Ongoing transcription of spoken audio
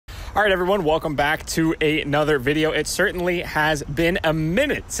All right, everyone, welcome back to another video. It certainly has been a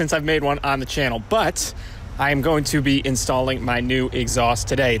minute since I've made one on the channel, but I am going to be installing my new exhaust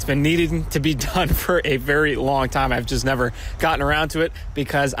today. It's been needing to be done for a very long time. I've just never gotten around to it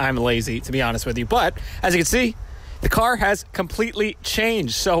because I'm lazy, to be honest with you. But as you can see, the car has completely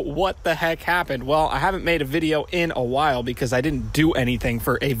changed. So what the heck happened? Well, I haven't made a video in a while because I didn't do anything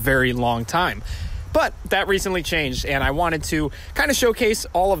for a very long time. But that recently changed, and I wanted to kind of showcase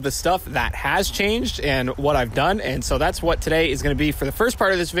all of the stuff that has changed and what I've done. And so that's what today is going to be for the first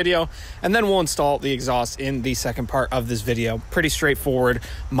part of this video, and then we'll install the exhaust in the second part of this video. Pretty straightforward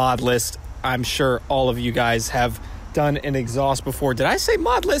mod list. I'm sure all of you guys have done an exhaust before. Did I say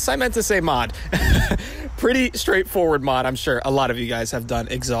mod list? I meant to say mod. Pretty straightforward mod. I'm sure a lot of you guys have done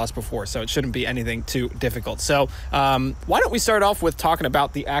exhaust before, so it shouldn't be anything too difficult. So why don't we start off with talking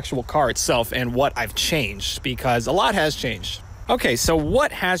about the actual car itself and what I've changed, because a lot has changed. Okay, so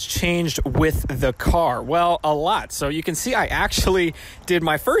what has changed with the car? Well, a lot. So you can see I actually did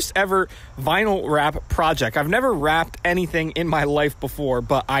my first ever vinyl wrap project. I've never wrapped anything in my life before,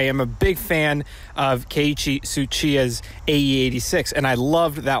 but I am a big fan of Keiichi Tsuchiya's AE86, and I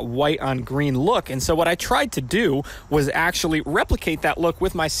loved that white on green look. And so what I tried to do was actually replicate that look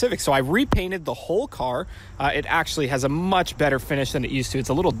with my Civic. So I repainted the whole car. It actually has a much better finish than it used to. It's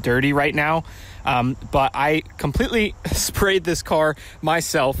a little dirty right now, but I completely sprayed this car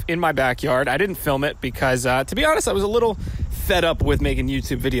myself in my backyard. I didn't film it because, to be honest, I was a little fed up with making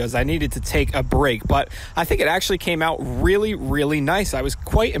YouTube videos. I needed to take a break, but I think it actually came out really, really nice. I was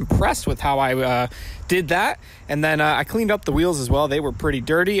quite impressed with how I did that. And then I cleaned up the wheels as well. They were pretty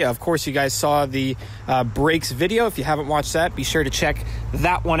dirty. Of course, you guys saw the brakes video. If you haven't watched that, be sure to check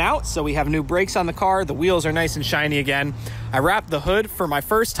that one out. So we have new brakes on the car. The wheels are nice and shiny again. I wrapped the hood for my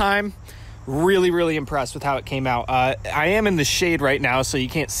first time. Really impressed with how it came out. I am in the shade right now, so you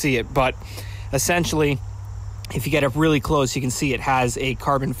can't see it, but essentially, if you get up really close, you can see it has a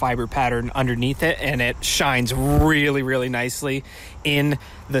carbon fiber pattern underneath it, and it shines really nicely in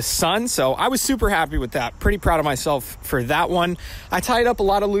the sun. So I was super happy with that. Pretty proud of myself for that one. I tied up a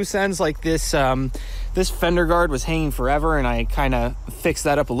lot of loose ends, like this this fender guard was hanging forever, and I kind of fixed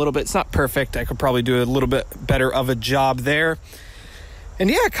that up a little bit. It's not perfect. I could probably do a little bit better of a job there. And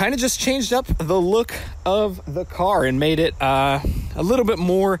yeah, kind of just changed up the look of the car and made it a little bit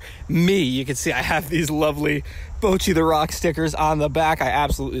more me. You can see I have these lovely Bocce the Rock stickers on the back. I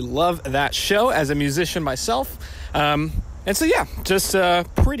absolutely love that show as a musician myself. And so yeah, just a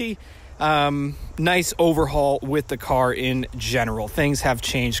pretty nice overhaul with the car in general. Things have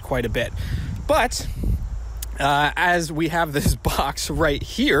changed quite a bit. But as we have this box right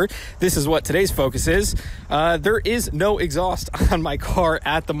here, this is what today's focus is. There is no exhaust on my car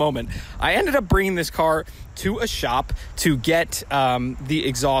at the moment. I ended up bringing this car to a shop to get the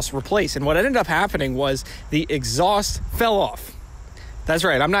exhaust replaced. And what ended up happening was the exhaust fell off. That's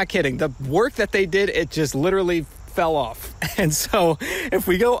right, I'm not kidding. The work that they did, it just literally fell off. And so if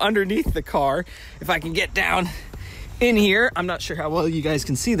we go underneath the car, if I can get down in here, I'm not sure how well you guys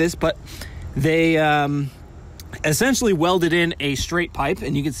can see this, but they essentially welded in a straight pipe,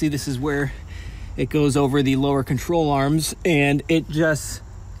 and you can see this is where it goes over the lower control arms, and it just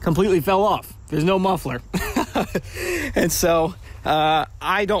completely fell off. There's no muffler. And so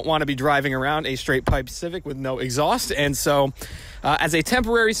I don't want to be driving around a straight pipe Civic with no exhaust. And so as a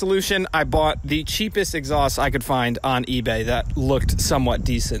temporary solution, I bought the cheapest exhaust I could find on eBay that looked somewhat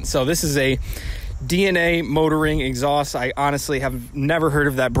decent. So this is a DNA motoring exhaust. I honestly have never heard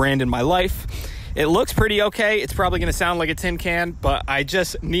of that brand in my life. It looks pretty okay. It's probably going to sound like a tin can, but I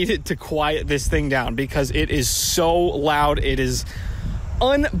just needed to quiet this thing down because it is so loud. It is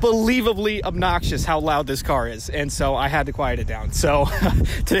unbelievably obnoxious how loud this car is, and so I had to quiet it down. So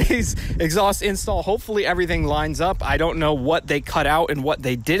today's exhaust install, hopefully everything lines up. I don't know what they cut out and what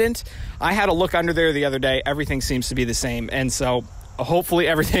they didn't. I had a look under there the other day. Everything seems to be the same, and so hopefully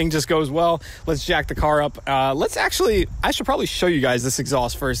everything just goes well. Let's jack the car up. I should probably show you guys this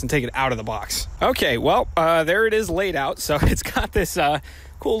exhaust first and take it out of the box. Okay, well, there it is laid out. So it's got this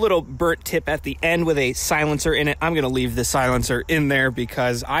cool little burnt tip at the end with a silencer in it. I'm going to leave the silencer in there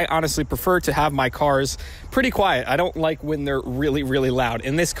because I honestly prefer to have my cars pretty quiet. I don't like when they're really loud.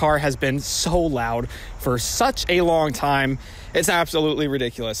 And this car has been so loud for such a long time. It's absolutely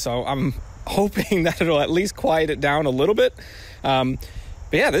ridiculous. So I'm hoping that it'll at least quiet it down a little bit.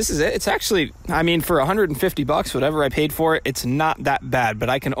 But yeah, this is it. It's actually, I mean, for 150 bucks, whatever I paid for it, it's not that bad, but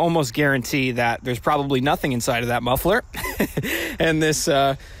I can almost guarantee that there's probably nothing inside of that muffler. And this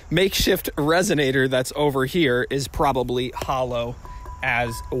makeshift resonator that's over here is probably hollow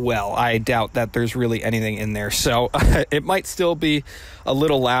as well. I doubt that there's really anything in there. So it might still be a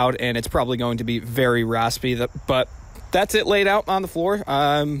little loud, and it's probably going to be very raspy. But that's it laid out on the floor.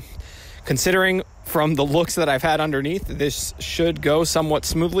 Considering from the looks that I've had underneath, this should go somewhat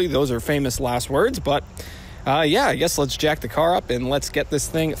smoothly. Those are famous last words. But yeah, I guess let's jack the car up and let's get this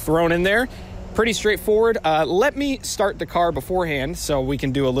thing thrown in there. Pretty straightforward. Let me start the car beforehand so we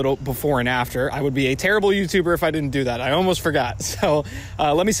can do a little before and after. I would be a terrible YouTuber if I didn't do that. I almost forgot. So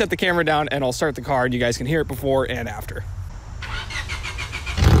let me set the camera down and I'll start the car and you guys can hear it before and after.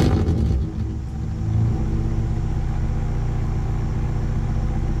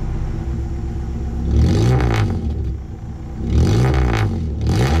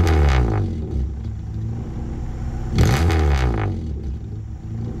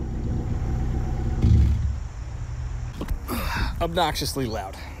 Obnoxiously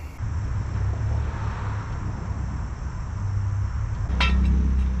loud.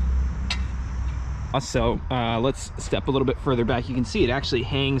 So let's step a little bit further back. You can see it actually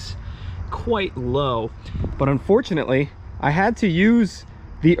hangs quite low, but unfortunately I had to use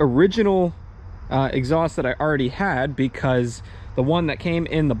the original exhaust that I already had, because the one that came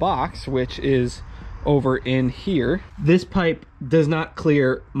in the box, which is over in here, this pipe does not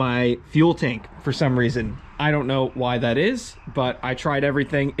clear my fuel tank for some reason. I don't know why that is, but I tried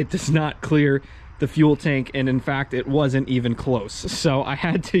everything. It does not clear the fuel tank, and in fact it wasn't even close. So I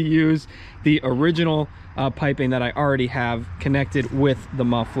had to use the original piping that I already have connected with the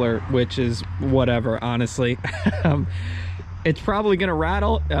muffler, which is whatever, honestly. It's probably gonna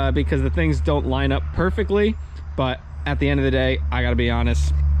rattle because the things don't line up perfectly, but at the end of the day, I gotta be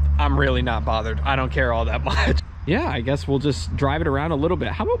honest, I'm really not bothered. I don't care all that much. Yeah, I guess we'll just drive it around a little bit.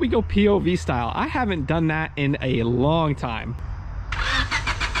 How about we go POV style? I haven't done that in a long time.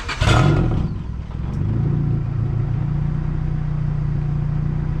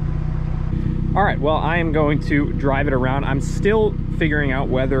 All right, well, I am going to drive it around. I'm still figuring out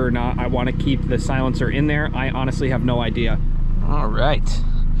whether or not I want to keep the silencer in there. I honestly have no idea. All right.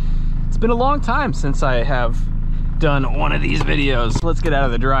 It's been a long time since I have done one of these videos. Let's get out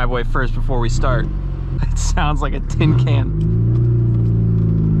of the driveway first before we start. It sounds like a tin can.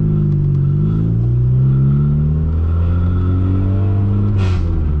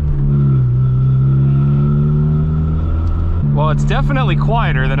 Well, it's definitely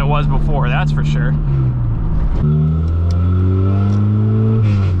quieter than it was before, that's for sure.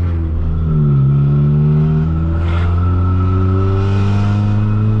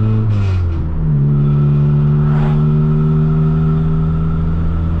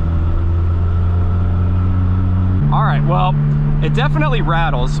 Well, it definitely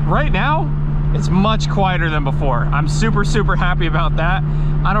rattles. Right now, it's much quieter than before. I'm super happy about that.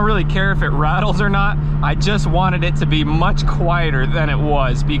 I don't really care if it rattles or not. I just wanted it to be much quieter than it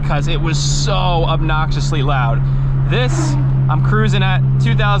was because it was so obnoxiously loud. This, I'm cruising at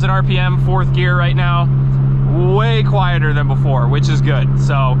 2,000 RPM, fourth gear right now. Way quieter than before, which is good.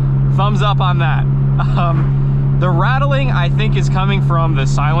 So, thumbs up on that. The rattling, I think, is coming from the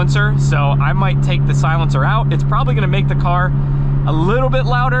silencer, so I might take the silencer out. It's probably gonna make the car a little bit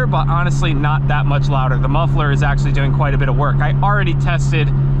louder, but honestly not that much louder. The muffler is actually doing quite a bit of work. I already tested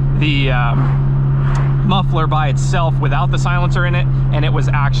the muffler by itself without the silencer in it, and it was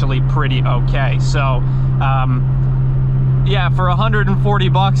actually pretty okay. So, yeah, for 140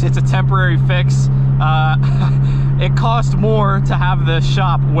 bucks, it's a temporary fix. It cost more to have the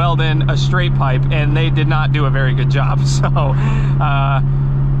shop weld in a straight pipe, and they did not do a very good job. So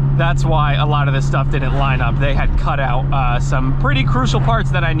that's why a lot of this stuff didn't line up. They had cut out some pretty crucial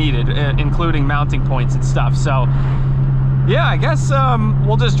parts that I needed, including mounting points and stuff. So yeah, I guess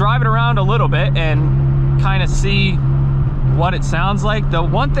we'll just drive it around a little bit and kind of see what it sounds like. The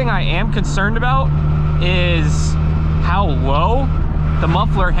one thing I am concerned about is how low the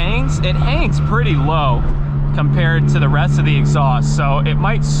muffler hangs. It hangs pretty low compared to the rest of the exhaust, so it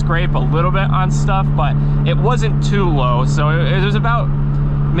might scrape a little bit on stuff, but it wasn't too low. So it was about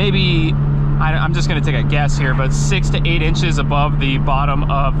maybe, I'm just gonna take a guess here, but 6 to 8 inches above the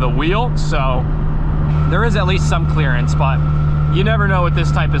bottom of the wheel. So there is at least some clearance, but you never know with this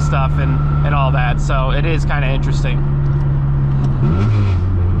type of stuff and all that, so it is kind of interesting.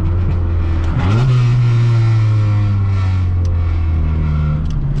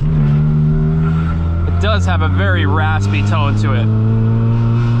 Does have a very raspy tone to it.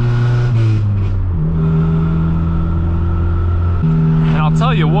 And I'll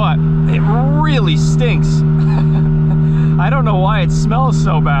tell you what, it really stinks. I don't know why it smells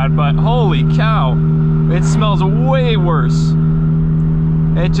so bad, but holy cow, it smells way worse.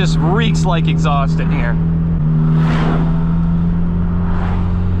 It just reeks like exhaust in here.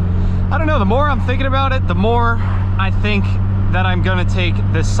 I don't know, the more I'm thinking about it, the more I think that I'm gonna take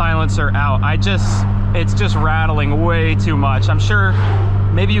this silencer out. It's just rattling way too much. I'm sure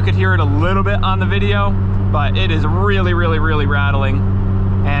maybe you could hear it a little bit on the video, but it is really, really, really rattling.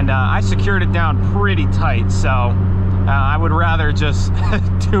 And I secured it down pretty tight, so I would rather just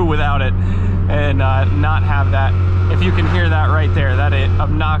do without it and not have that. If you can hear that right there, that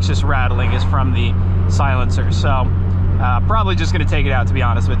obnoxious rattling is from the silencer. So probably just gonna take it out, to be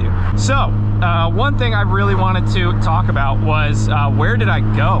honest with you. So one thing I really wanted to talk about was where did I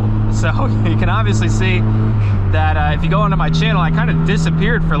go? So you can obviously see that if you go onto my channel, I kind of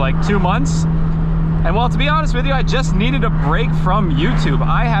disappeared for like 2 months. And well, to be honest with you, I just needed a break from YouTube.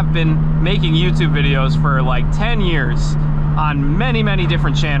 I have been making YouTube videos for like 10 years on many, many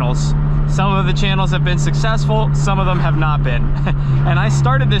different channels. Some of the channels have been successful, some of them have not been. And I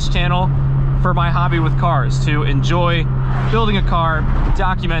started this channel for my hobby with cars, to enjoy building a car,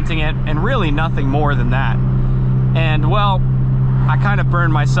 documenting it, and really nothing more than that. And well, I kind of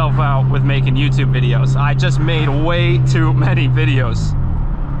burned myself out with making YouTube videos. I just made way too many videos.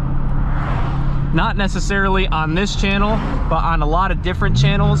 Not necessarily on this channel, but on a lot of different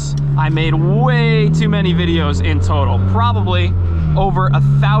channels, I made way too many videos in total. Probably over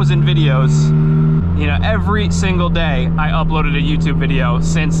 1,000 videos. You know, every single day I uploaded a YouTube video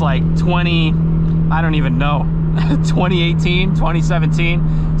since like 2018,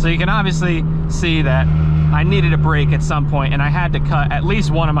 2017. So you can obviously see that I needed a break at some point, and I had to cut at least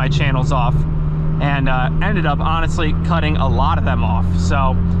one of my channels off, and ended up honestly cutting a lot of them off.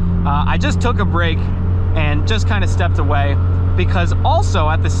 So I just took a break and just kind of stepped away, because also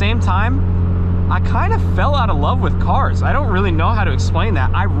at the same time, I kind of fell out of love with cars. I don't really know how to explain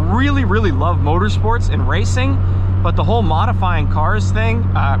that. I really, really love motorsports and racing, but the whole modifying cars thing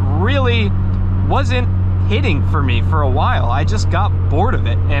really wasn't hitting for me for a while. I just got bored of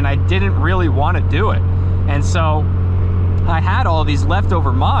it, and I didn't really want to do it. And so I had all these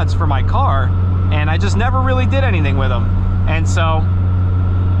leftover mods for my car, and I just never really did anything with them. And so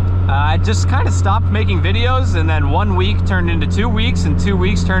I just kind of stopped making videos, and then 1 week turned into 2 weeks, and 2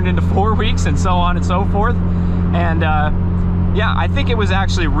 weeks turned into 4 weeks, and so on and so forth. And yeah, I think it was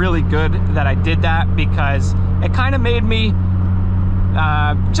actually really good that I did that, because it kind of made me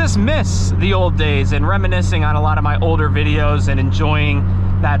just miss the old days and reminiscing on a lot of my older videos and enjoying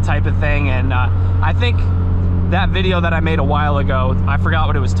that type of thing. And I think that video that I made a while ago, I forgot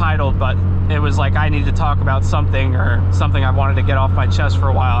what it was titled, but it was like I need to talk about something, or something I wanted to get off my chest for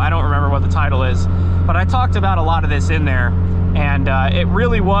a while. I don't remember what the title is, but I talked about a lot of this in there, and it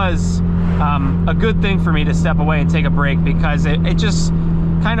really was a good thing for me to step away and take a break, because it just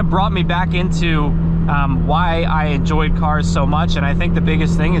kind of brought me back into why I enjoyed cars so much. And I think the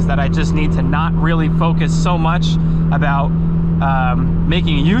biggest thing is that I just need to not really focus so much about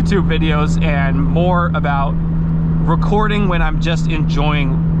making YouTube videos, and more about recording when I'm just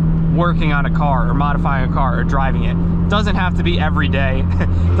enjoying working on a car or modifying a car or driving it. Doesn't have to be every day.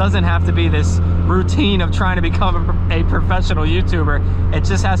 Doesn't have to be this routine of trying to become a professional YouTuber. It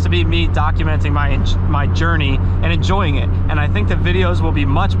just has to be me documenting my journey and enjoying it. And I think the videos will be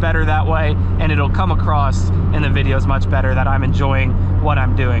much better that way, and it'll come across in the videos much better that I'm enjoying what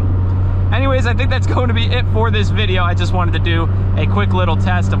I'm doing. Anyways, I think that's going to be it for this video. I just wanted to do a quick little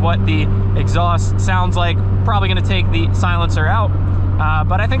test of what the exhaust sounds like. Probably going to take the silencer out.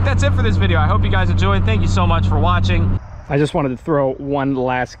 But I think that's it for this video. I hope you guys enjoyed. Thank you so much for watching. I just wanted to throw one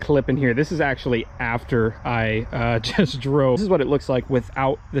last clip in here. This is actually after I just drove. This is what it looks like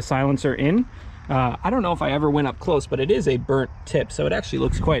without the silencer in. I don't know if I ever went up close, but it is a burnt tip, so it actually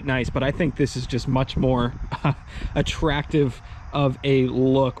looks quite nice. But I think this is just much more attractive of a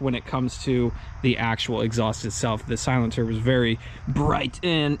look when it comes to the actual exhaust itself. The silencer was very bright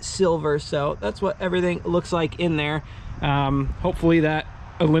and silver, so that's what everything looks like in there. Hopefully that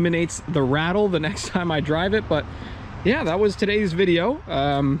eliminates the rattle the next time I drive it. But yeah, that was today's video.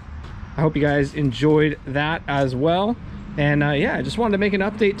 I hope you guys enjoyed that as well. And yeah, I just wanted to make an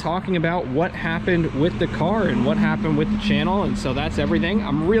update talking about what happened with the car and what happened with the channel. And so that's everything.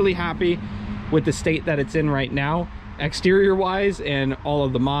 I'm really happy with the state that it's in right now, exterior wise, and all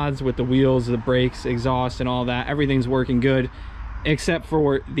of the mods with the wheels, the brakes, exhaust, and all that. Everything's working good except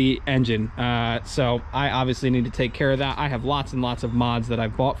for the engine. So I obviously need to take care of that. I have lots and lots of mods that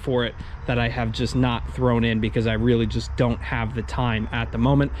I've bought for it that I have just not thrown in because I really just don't have the time at the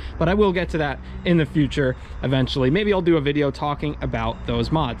moment. But I will get to that in the future eventually. Maybe I'll do a video talking about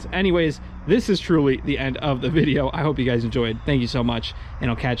those mods. Anyways, this is truly the end of the video. I hope you guys enjoyed. Thank you so much,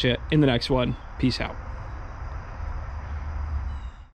 and I'll catch you in the next one. Peace out.